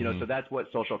 You know, so that's what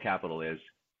social capital is.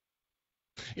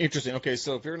 Interesting. Okay,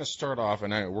 so if you're going to start off,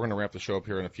 and we're going to wrap the show up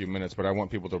here in a few minutes, but I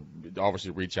want people to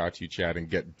obviously reach out to you, Chad, and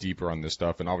get deeper on this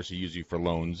stuff, and obviously use you for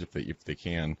loans if they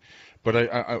can. But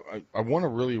I want to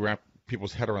really wrap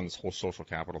people's head around this whole social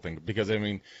capital thing, because I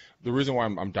mean, the reason why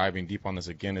I'm diving deep on this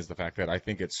again is the fact that I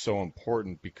think it's so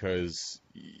important because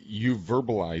you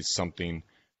verbalize something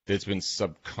that's been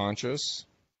subconscious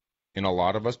in a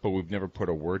lot of us, but we've never put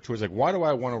a word to it. It's like, why do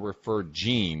I want to refer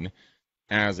Gene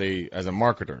as a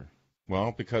marketer?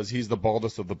 Well, because he's the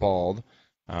baldest of the bald.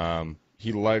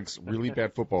 He likes really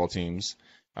bad football teams,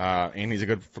 and he's a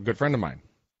good friend of mine.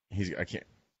 I can't.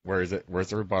 Where is it? Where's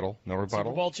the rebuttal? No rebuttal.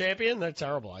 Super Bowl champion? They're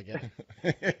terrible. I get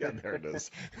it. Yeah, there it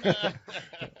is.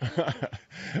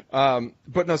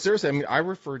 But no, seriously. I mean, I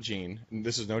refer Gene. And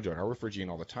this is no joke. I refer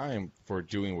Gene all the time for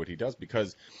doing what he does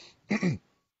because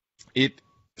it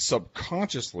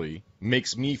subconsciously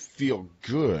makes me feel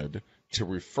good to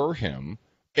refer him.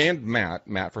 And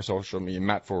Matt for social media,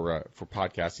 Matt for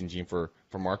podcasting, Gene for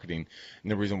marketing.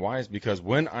 And the reason why is because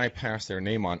when I pass their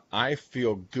name on, I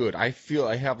feel good. I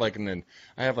have like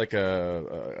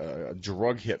a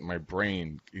drug hit in my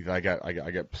brain. I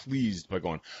got pleased by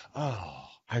going, oh,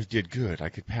 I did good. I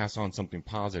could pass on something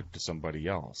positive to somebody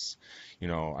else. You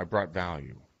know, I brought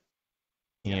value.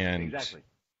 And exactly.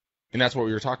 And that's what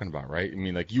we were talking about, right? I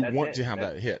mean, like want to have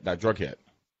that drug hit.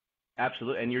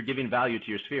 Absolutely, and you're giving value to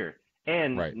your sphere.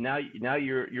 And right. now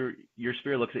your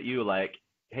sphere looks at you like,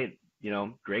 hey, you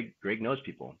know, Greg knows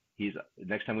people.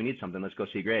 Next time we need something, let's go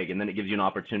see Greg. And then it gives you an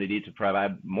opportunity to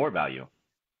provide more value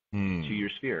to your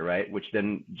sphere, right? Which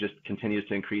then just continues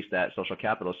to increase that social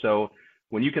capital. So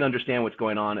when you can understand what's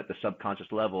going on at the subconscious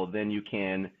level, then you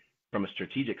can, from a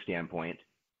strategic standpoint,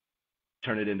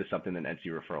 turn it into something that nets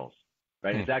you referrals,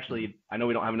 right? It's actually, I know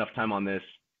we don't have enough time on this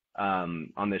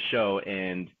show,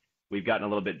 and we've gotten a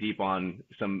little bit deep on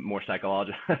some more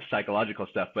psychological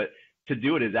stuff, but to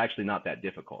do it is actually not that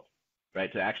difficult,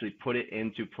 right? To actually put it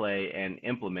into play and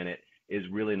implement it is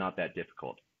really not that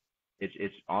difficult.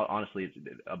 It's honestly, it's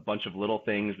a bunch of little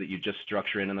things that you just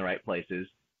structure in the right places,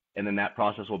 and then that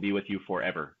process will be with you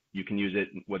forever. You can use it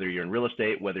whether you're in real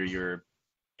estate, whether you're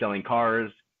selling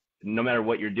cars, no matter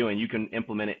what you're doing, you can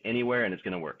implement it anywhere and it's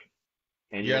going to work.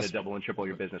 And you're going to double and triple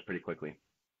your business pretty quickly.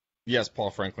 Yes, Paul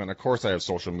Franklin. Of course, I have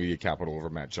social media capital over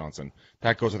Matt Johnson.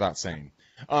 That goes without saying.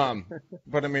 But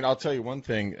I mean, I'll tell you one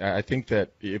thing. I think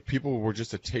that if people were just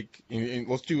to take,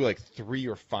 let's do like 3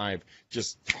 or 5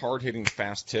 just hard-hitting,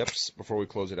 fast tips before we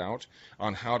close it out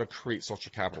on how to create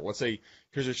social capital. Let's say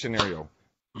here's your scenario.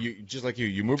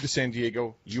 You moved to San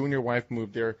Diego. You and your wife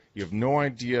moved there. You have no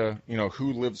idea,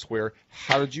 who lives where.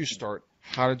 How did you start?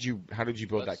 How did you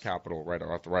build that capital right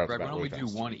off the bat? Why don't we do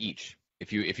one each?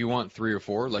 If you want 3 or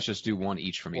 4, let's just do one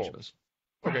each from each of us.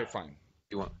 Okay, fine.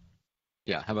 You want?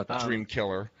 Yeah, how about that? Dream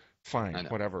killer. Fine,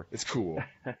 whatever. It's cool.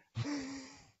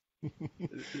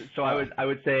 So I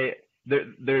would say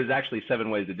there's actually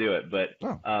 7 ways to do it, but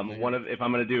if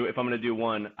I'm gonna do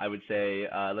one, I would say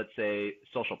let's say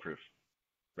social proof,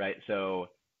 right? So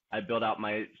I build out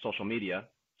my social media.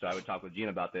 So I would talk with Gene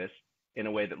about this in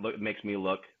a way that makes me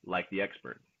look like the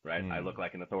expert, right? I look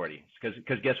like an authority.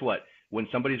 Because guess what? When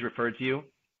somebody's referred to you,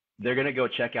 they're going to go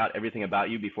check out everything about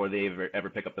you before they ever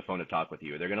pick up the phone to talk with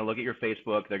you. They're going to look at your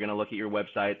Facebook. They're going to look at your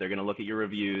website. They're going to look at your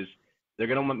reviews. They're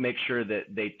going to make sure that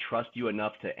they trust you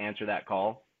enough to answer that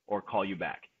call or call you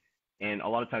back. And a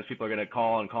lot of times people are going to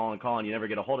call and you never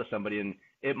get a hold of somebody. And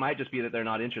it might just be that they're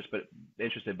not interested,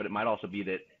 but it might also be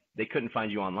that they couldn't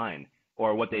find you online,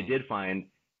 or what they did find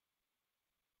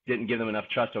didn't give them enough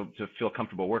trust to feel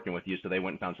comfortable working with you. So they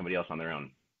went and found somebody else on their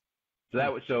own.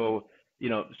 So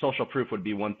social proof would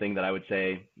be one thing that I would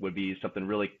say would be something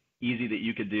really easy that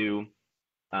you could do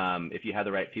if you had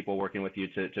the right people working with you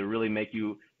to really make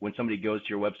you, when somebody goes to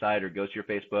your website or goes to your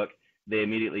Facebook, they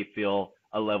immediately feel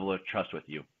a level of trust with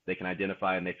you. They can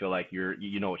identify and they feel like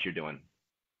you know what you're doing.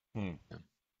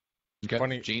 Okay.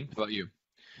 Funny. Gene, how about you?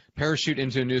 Parachute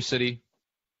into a new city.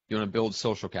 You want to build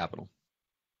social capital.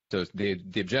 So the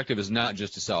objective is not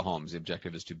just to sell homes. The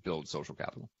objective is to build social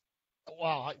capital.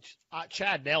 Well,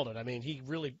 Chad nailed it. I mean, he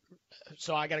really.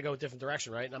 So I got to go a different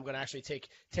direction, right? And I'm going to actually take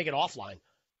it offline.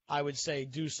 I would say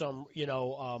do some,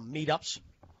 meetups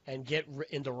and get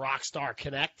into Rockstar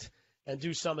Connect and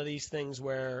do some of these things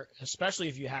where, especially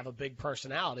if you have a big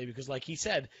personality, because like he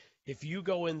said, if you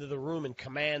go into the room and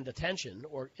command attention,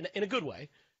 or in a good way,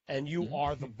 and you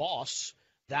are the boss,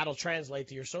 that'll translate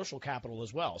to your social capital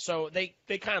as well. So they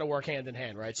kind of work hand in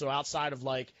hand, right? So outside of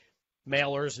like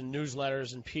mailers and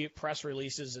newsletters and press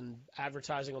releases and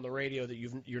advertising on the radio that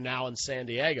you're now in San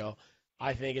Diego,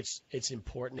 I think it's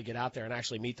important to get out there and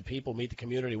actually meet the people, meet the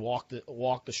community, walk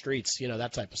the streets,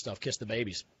 that type of stuff, kiss the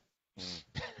babies.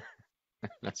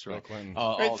 That's right.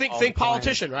 Think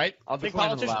politician, right? I'll think decline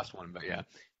politician. the last one, but yeah,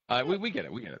 we get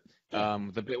it.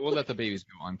 We'll let the babies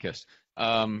go unkissed.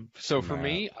 So for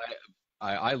me,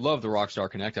 I love the Rockstar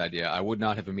Connect idea. I would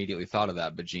not have immediately thought of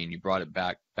that, but Gene, you brought it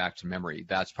back to memory.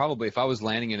 That's probably, if I was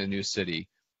landing in a new city,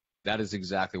 that is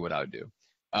exactly what I would do.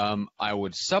 I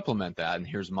would supplement that, and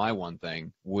here's my one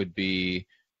thing, would be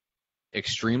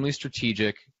extremely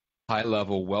strategic,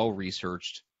 high-level,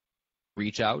 well-researched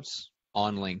reach-outs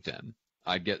on LinkedIn.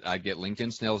 I'd get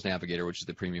LinkedIn Sales Navigator, which is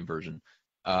the premium version,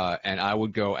 and I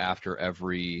would go after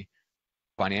every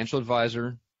financial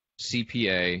advisor,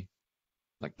 CPA,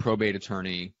 like probate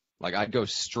attorney. Like I'd go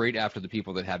straight after the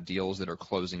people that have deals that are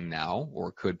closing now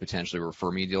or could potentially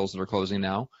refer me deals that are closing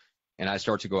now. And I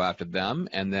start to go after them,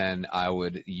 and then I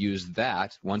would use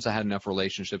that once I had enough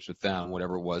relationships with them,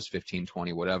 whatever it was, 15,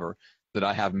 20, whatever, that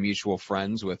I have mutual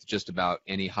friends with just about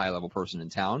any high-level person in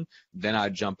town. Then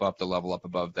I'd jump up the level up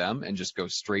above them and just go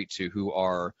straight to who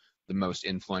are the most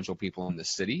influential people in the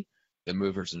city, the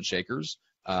movers and shakers,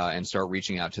 and start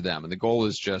reaching out to them. And the goal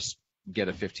is just get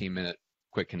a 15-minute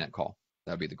quick connect call.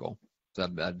 That'd be the goal. So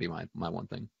that'd be my one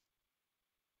thing.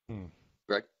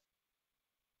 Greg?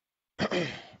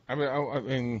 I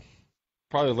mean,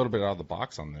 probably a little bit out of the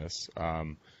box on this.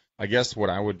 I guess what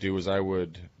I would do is I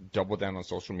would double down on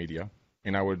social media,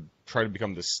 and I would try to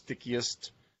become the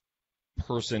stickiest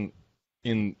person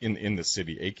in the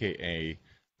city, aka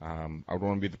I would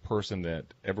want to be the person that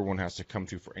everyone has to come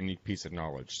to for any piece of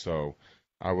knowledge. So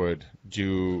I would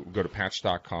go to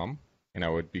patch.com, and I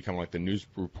would become like the news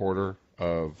reporter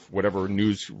of whatever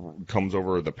news comes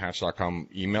over the patch.com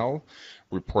email,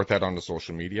 report that onto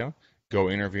social media, go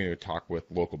interview and talk with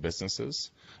local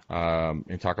businesses,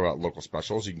 and talk about local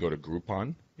specials. You can go to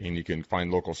Groupon, and you can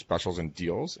find local specials and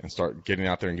deals and start getting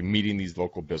out there and meeting these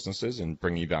local businesses and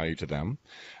bringing value to them.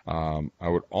 I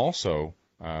would also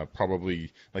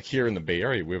probably, like here in the Bay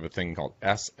Area, we have a thing called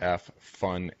SF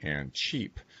Fun and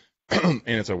Cheap, and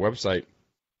it's a website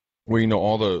where you know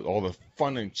all the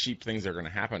fun and cheap things that are going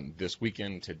to happen this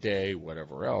weekend, today,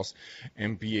 whatever else,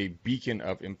 and be a beacon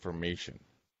of information.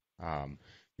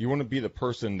 You want to be the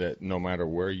person that no matter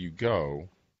where you go,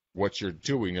 what you're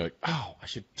doing, you're like, oh, I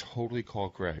should totally call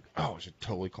Greg. Oh, I should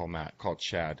totally call Matt, call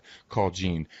Chad, call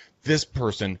Gene. This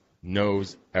person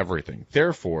knows everything.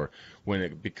 Therefore, when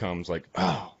it becomes like,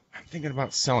 oh, I'm thinking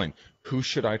about selling, who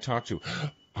should I talk to?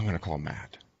 I'm going to call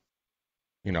Matt.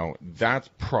 That's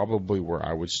probably where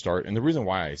I would start. And the reason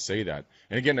why I say that,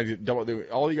 and again,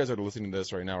 all you guys that are listening to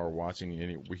this right now or watching,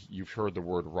 you've heard the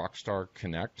word Rockstar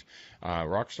Connect.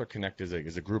 Rockstar Connect is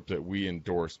a group that we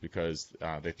endorse because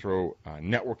they throw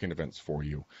networking events for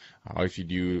you. All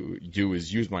you do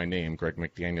is use my name, Greg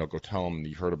McDaniel. Go tell them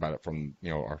you heard about it from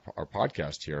our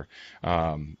podcast here,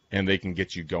 and they can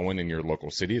get you going in your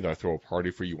local city. They'll throw a party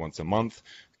for you once a month,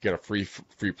 get a free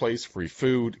place, free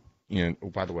food. Oh,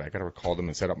 by the way, I got to call them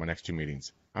and set up my next 2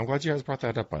 meetings. I'm glad you guys brought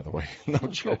that up, by the way. No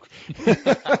joke.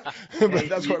 But Hey,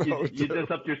 that's what I would you do.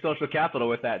 just upped your social capital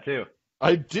with that too.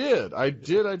 I did. As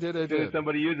soon as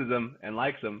somebody uses them and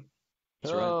likes them.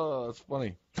 That's right. Oh, that's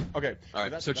funny. Okay. All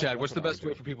right. So, Chad, what's the best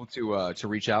way for people to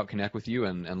reach out, connect with you,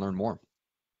 and learn more?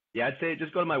 Yeah, I'd say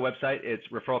just go to my website. It's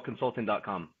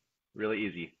referralconsulting.com. Really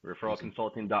easy.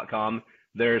 Referralconsulting.com.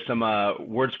 There's some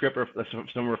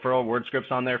some referral word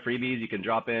scripts on there, freebies. You can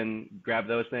drop in, grab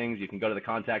those things. You can go to the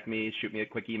contact me, shoot me a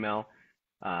quick email,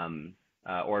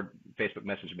 or Facebook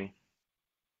message me.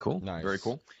 Cool. Nice. Very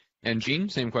cool. And Gene,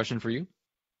 same question for you.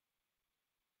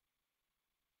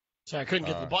 Sorry, I couldn't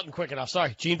get to the button quick enough.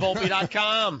 Sorry.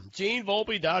 GeneVolpe.com.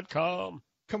 GeneVolpe.com.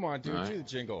 Come on, dude. All right. Do the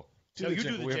jingle. You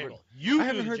do the jingle. I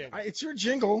haven't heard. It's your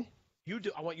jingle. You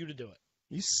do. I want you to do it.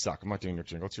 You suck. I'm not doing your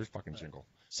jingle. It's your fucking jingle.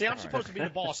 See, I'm supposed to be the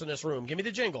boss in this room. Give me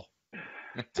the jingle.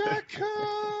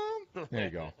 .com. There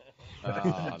you go.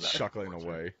 Chuckling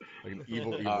away like an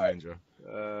evil ninja.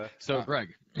 So,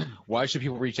 Greg, why should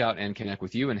people reach out and connect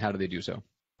with you, and how do they do so?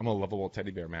 I'm a lovable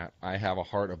teddy bear, Matt. I have a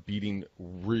heart of beating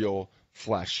real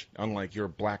flesh, unlike your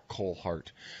black coal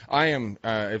heart. I am,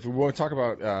 if we want to talk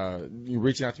about you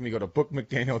reaching out to me, go to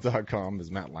bookmcdaniel.com,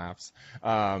 as Matt laughs.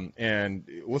 And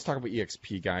let's talk about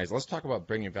EXP, guys. Let's talk about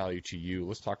bringing value to you.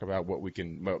 Let's talk about what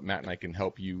Matt and I can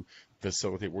help you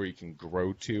facilitate where you can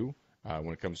grow to.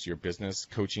 When it comes to your business,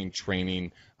 coaching,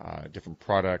 training, different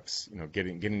products,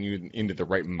 getting you into the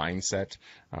right mindset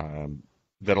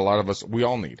that a lot of us, we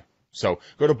all need. So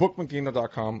go to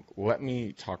bookmcdaniel.com. Let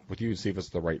me talk with you, see if it's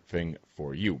the right thing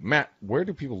for you. Matt, where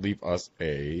do people leave us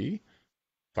a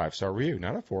 5-star review?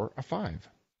 Not a 4, a 5.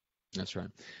 That's right.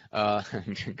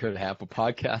 Go to Apple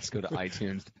Podcasts, go to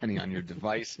iTunes, depending on your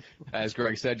device. As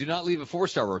Greg said, do not leave a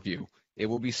 4-star review. It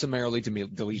will be summarily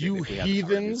deleted. You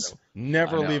heathens,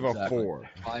 never leave a 4.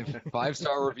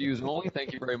 5-star reviews only.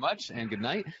 Thank you very much, and good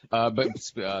night. But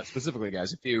specifically,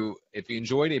 guys, if you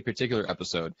enjoyed a particular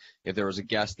episode, if there was a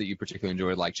guest that you particularly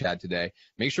enjoyed, like Chad today,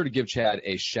 make sure to give Chad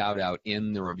a shout out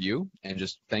in the review and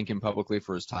just thank him publicly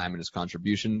for his time and his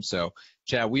contribution. So,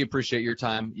 Chad, we appreciate your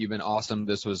time. You've been awesome.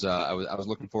 This was I was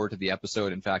looking forward to the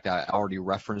episode. In fact, I already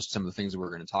referenced some of the things that we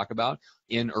were going to talk about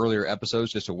in earlier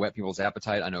episodes just to whet people's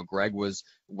appetite. I know Greg was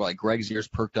Greg's ears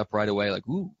perked up right away, like,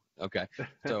 ooh, okay.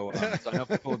 So I know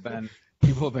people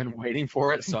have been waiting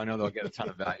for it, so I know they'll get a ton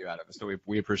of value out of it. So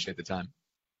we appreciate the time.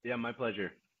 Yeah, my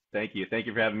pleasure. Thank you. Thank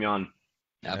you for having me on.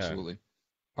 Absolutely.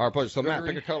 Yeah. Our pleasure. So Matt,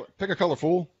 pick a color,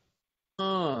 fool.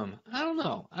 I don't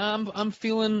know. I'm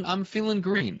feeling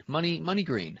green. Money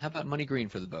green. How about money green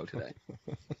for the bow today?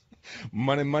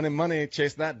 Money.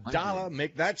 Chase that money dollar, green.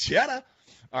 make that cheddar.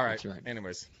 All right. That's right.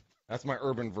 Anyways. That's my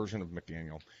urban version of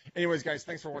McDaniel. Anyways, guys,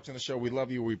 thanks for watching the show. We love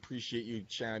you. We appreciate you.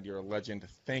 Chad, you're a legend.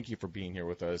 Thank you for being here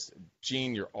with us.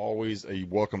 Gene, you're always a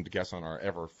welcomed guest on our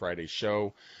Ever Friday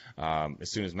show. As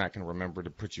soon as Matt can remember to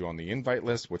put you on the invite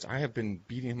list, which I have been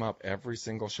beating him up every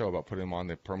single show about putting him on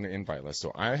the permanent invite list.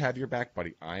 So I have your back,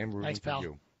 buddy. I am rooting for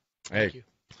you. Thank you.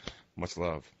 Much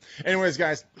love. Anyways,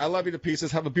 guys, I love you to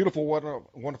pieces. Have a beautiful,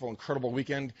 wonderful, incredible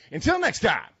weekend. Until next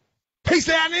time, peace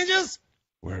out, ninjas.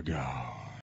 We're gone.